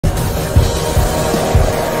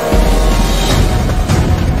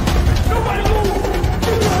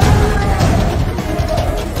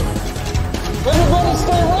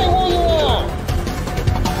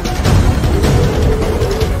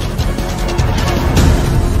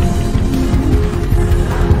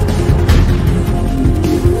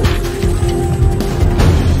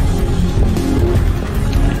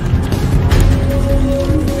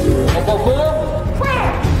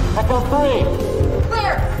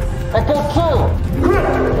Echo 2!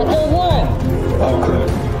 Echo 1! Okay.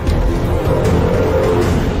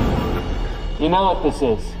 You know what this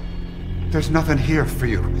is? There's nothing here for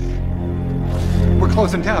you. We're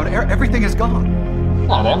closing down. Everything is gone.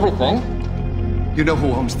 Not everything. You know who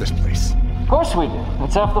owns this place? Of course we do.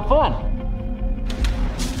 That's half the fun.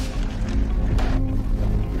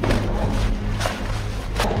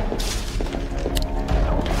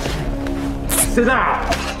 Sit down!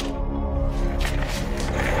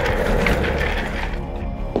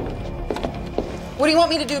 What do you want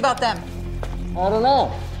me to do about them? I don't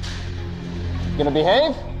know. Gonna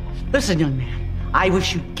behave? Listen, young man, I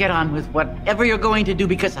wish you'd get on with whatever you're going to do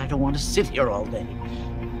because I don't want to sit here all day.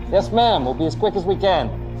 Yes, ma'am. We'll be as quick as we can.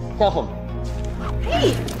 Cuff him.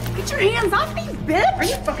 Hey, get your hands off me, bitch! Are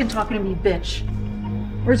you fucking talking to me, bitch?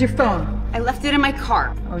 Where's your phone? I left it in my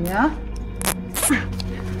car. Oh, yeah?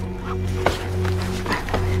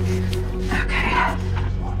 Okay.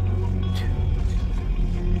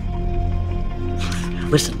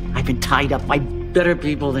 Listen, I've been tied up by better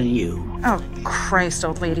people than you. Oh, Christ,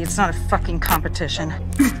 old lady, it's not a fucking competition.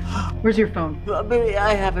 Where's your phone?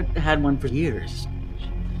 I haven't had one for years.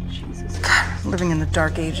 Jesus. God, living in the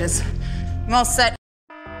dark ages. I'm all set.